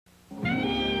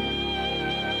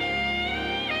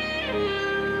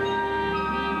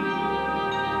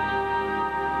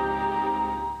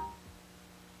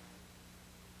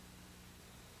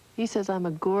He says I'm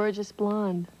a gorgeous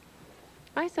blonde.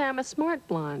 I say I'm a smart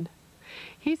blonde.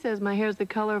 He says my hair's the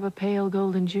color of a pale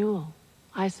golden jewel.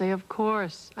 I say, of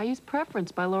course. I use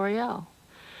Preference by L'Oreal.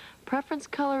 Preference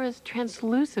color is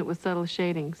translucent with subtle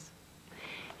shadings.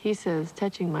 He says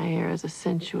touching my hair is a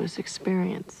sensuous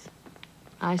experience.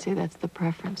 I say that's the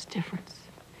Preference difference.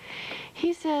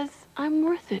 He says I'm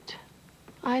worth it.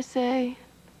 I say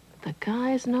the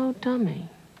guy's no dummy.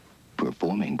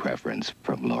 Performing Preference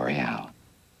from L'Oreal.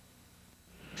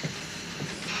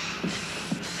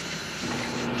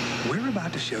 We're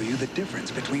about to show you the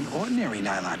difference between ordinary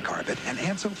nylon carpet and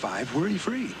Anso V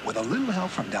Worry-Free with a little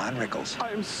help from Don Rickles.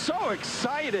 I'm so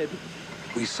excited.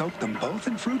 We soak them both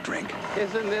in fruit drink.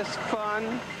 Isn't this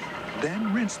fun?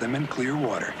 Then rinse them in clear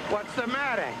water. What's the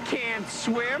matter? Can't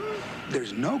swim?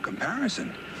 There's no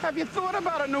comparison. Have you thought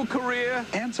about a new career?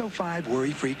 Anso V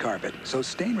Worry-Free Carpet. So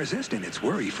stain resistant, it's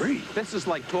worry-free. This is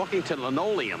like talking to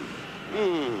linoleum.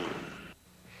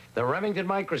 The Remington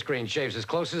microscreen shaves as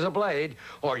close as a blade,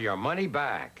 or your money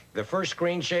back. The first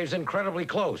screen shaves incredibly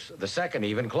close. The second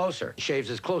even closer. Shaves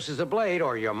as close as a blade,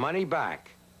 or your money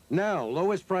back. Now,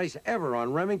 lowest price ever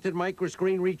on Remington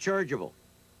microscreen rechargeable.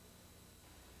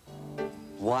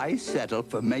 Why settle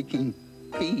for making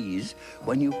peas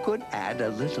when you could add a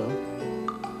little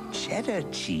cheddar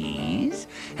cheese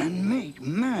and make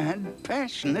mad,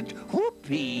 passionate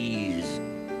whoopies?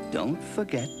 Don't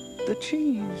forget the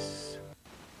cheese.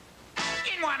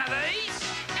 In one of these,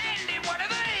 and in one of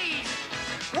these.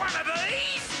 One of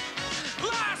these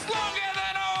lasts longer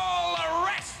than all the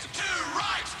rest. To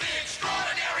ROIT, the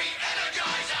extraordinary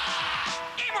Energizer.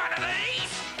 In one of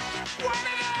these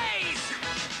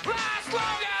lasts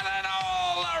longer than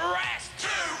all the rest.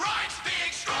 To ROIT, the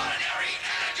extraordinary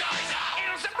Energizer.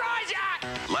 It'll surprise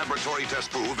ya. Laboratory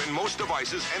test prove in most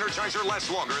devices, Energizer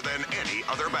lasts longer than any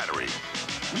other battery.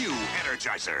 New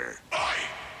Energizer.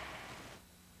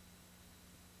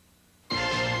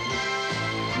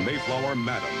 Mayflower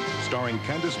Madam, starring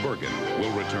Candice Bergen,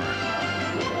 will return.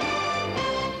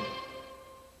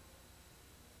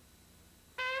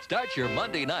 Start your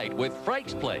Monday night with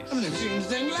Frank's Place. I've never seen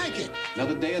anything like it.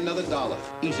 Another day, another dollar.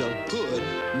 He's a good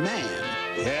man.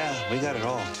 Yeah, we got it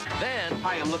all. Then...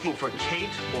 Hi, I'm looking for Kate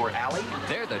or Allie.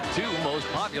 They're the two most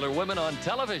popular women on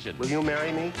television. Will you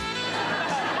marry me?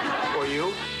 Or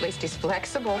you? At least he's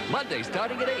flexible. Monday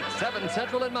starting at 8, 7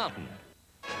 Central and Mountain.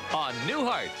 On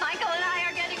Newhart. Michael and I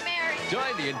are getting married.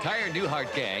 Join the entire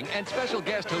Newhart gang and special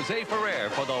guest Jose Ferrer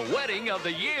for the wedding of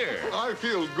the year. I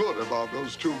feel good about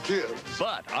those two kids.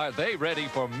 But are they ready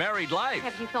for married life?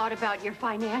 Have you thought about your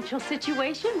financial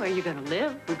situation, where you're going to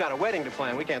live? We've got a wedding to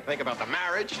plan. We can't think about the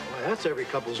marriage. Well, that's every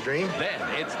couple's dream. Then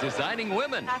it's Designing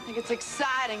Women. I think it's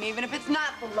exciting, even if it's not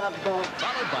the love boat.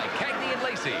 Followed by Cagney and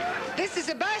Lacey. This is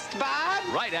the best, Bob.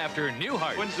 Right after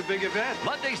Newhart. When's the big event?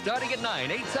 Monday starting at 9,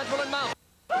 8 Central and Mountain.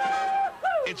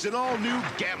 It's an all-new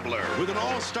Gambler with an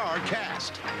all-star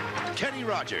cast. Kenny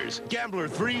Rogers, Gambler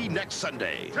 3 next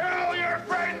Sunday. Tell your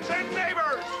friends and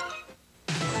neighbors.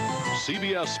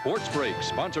 CBS Sportsbreak,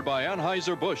 sponsored by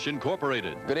Anheuser-Busch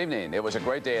Incorporated. Good evening. It was a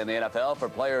great day in the NFL for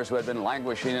players who had been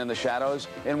languishing in the shadows.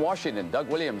 In Washington, Doug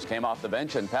Williams came off the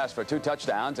bench and passed for 2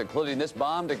 touchdowns, including this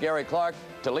bomb to Gary Clark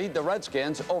to lead the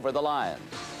Redskins over the Lions.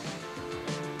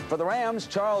 For the Rams,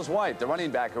 Charles White, the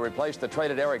running back who replaced the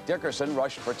traded Eric Dickerson,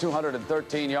 rushed for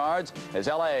 213 yards as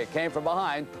L.A. came from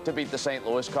behind to beat the St.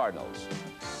 Louis Cardinals.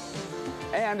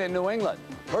 And in New England,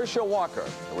 Herschel Walker,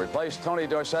 who replaced Tony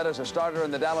Dorsett as a starter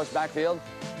in the Dallas backfield,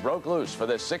 broke loose for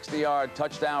this 60-yard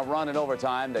touchdown run in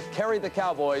overtime that carried the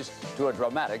Cowboys to a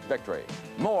dramatic victory.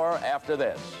 More after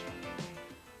this.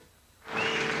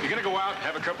 You're gonna go out and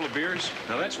have a couple of beers?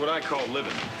 Now that's what I call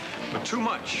living. But too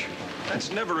much,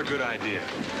 that's never a good idea.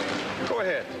 Go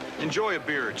ahead, enjoy a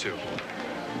beer or two.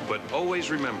 But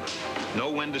always remember, know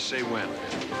when to say when.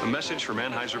 A message from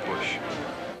Anheuser-Busch.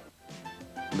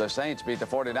 The Saints beat the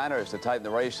 49ers to tighten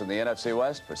the race in the NFC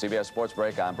West. For CBS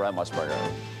Sportsbreak, I'm Brent Musberger.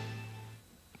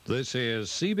 This is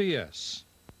CBS.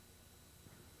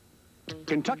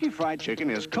 Kentucky Fried Chicken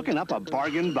is cooking up a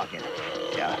bargain bucket.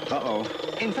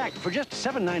 In fact, for just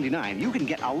 $7.99, you can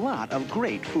get a lot of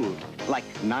great food. Like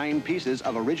 9 pieces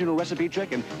of original recipe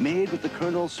chicken made with the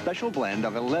Colonel's special blend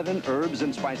of 11 herbs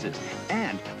and spices.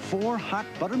 And 4 hot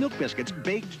buttermilk biscuits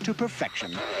baked to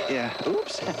perfection.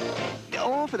 Oops.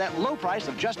 All for that low price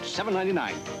of just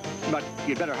 $7.99. But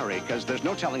you'd better hurry, because there's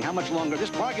no telling how much longer this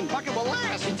bargain bucket will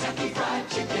last. Kentucky Fried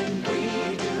Chicken,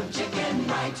 we do chicken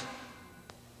right.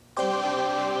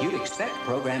 You expect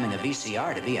programming a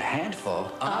VCR to be a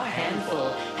handful. A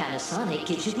handful. Panasonic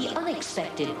gives you the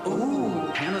unexpected. Ooh.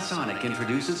 Panasonic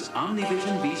introduces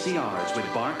Omnivision VCRs with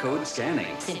barcode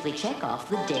scanning. Simply check off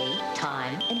the day,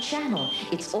 time, and channel.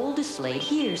 It's all displayed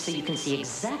here so you can see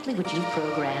exactly what you've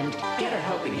programmed. Get a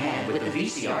helping hand with the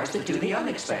VCRs that do the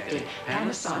unexpected.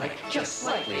 Panasonic, just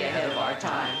slightly ahead of our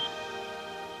time.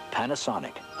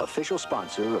 Panasonic, official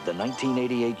sponsor of the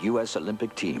 1988 U.S.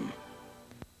 Olympic team.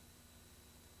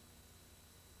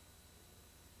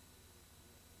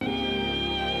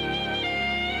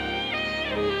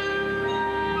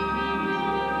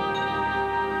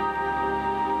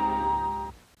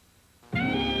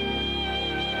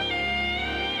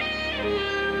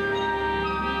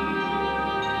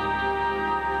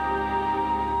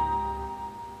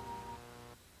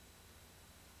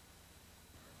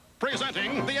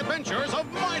 Presenting the adventures of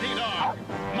Mighty Dog.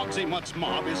 Muggsy Mutt's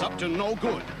mob is up to no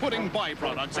good, putting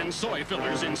byproducts and soy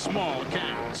fillers in small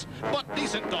cans. But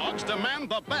decent dogs demand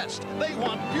the best. They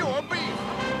want pure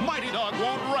beef. Mighty Dog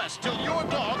won't rest till your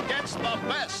dog gets the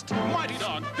best. Mighty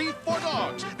Dog, beef for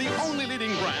dogs. The only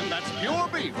leading brand that's pure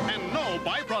beef and no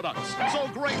byproducts. So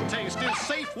great taste is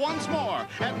safe once more,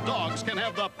 and dogs can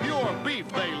have the pure beef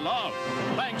they love.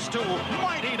 Thanks to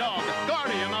Mighty Dog,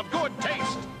 guardian of good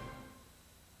taste.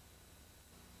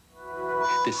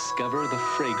 Discover the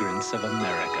fragrance of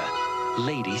America.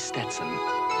 Lady Stetson.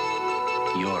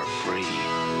 You're free.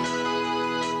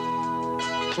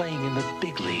 Playing in the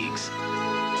big leagues.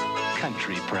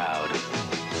 Country proud.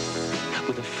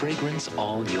 With a fragrance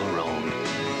all your own.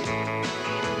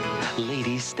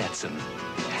 Lady Stetson.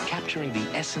 Capturing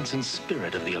the essence and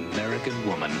spirit of the American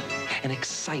woman. An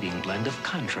exciting blend of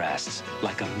contrasts,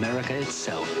 like America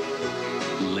itself.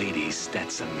 Lady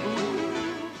Stetson.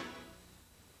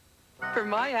 For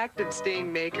my active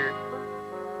stain maker.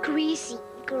 Greasy,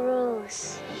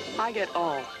 gross. I get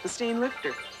all, the stain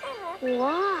lifter.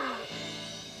 Wow.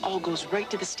 All goes right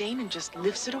to the stain and just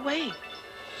lifts it away.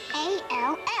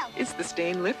 A-L-L. It's the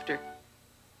stain lifter.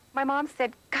 My mom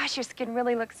said, gosh, your skin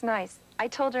really looks nice. I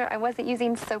told her I wasn't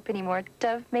using soap anymore.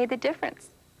 Dove made the difference.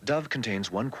 Dove contains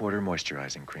 1/4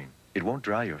 moisturizing cream. It won't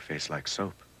dry your face like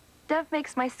soap. Dove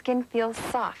makes my skin feel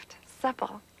soft,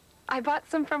 supple. I bought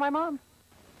some for my mom.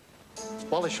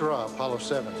 Wally Schirra, Apollo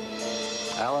 7.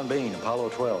 Alan Bean, Apollo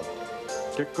 12.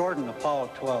 Dick Gordon, Apollo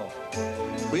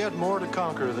 12. We had more to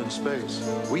conquer than space.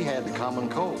 We had the common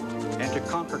cold. And to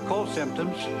conquer cold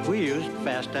symptoms, we used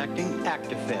fast-acting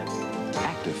Actifed.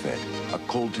 Actifed, a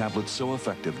cold tablet so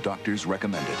effective doctors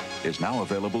recommend it, is now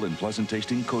available in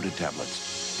pleasant-tasting coated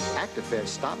tablets. Actifed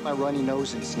stopped my runny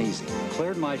nose and sneezing.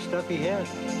 Cleared my stuffy head.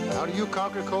 How do you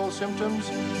conquer cold symptoms?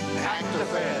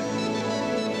 Actifed.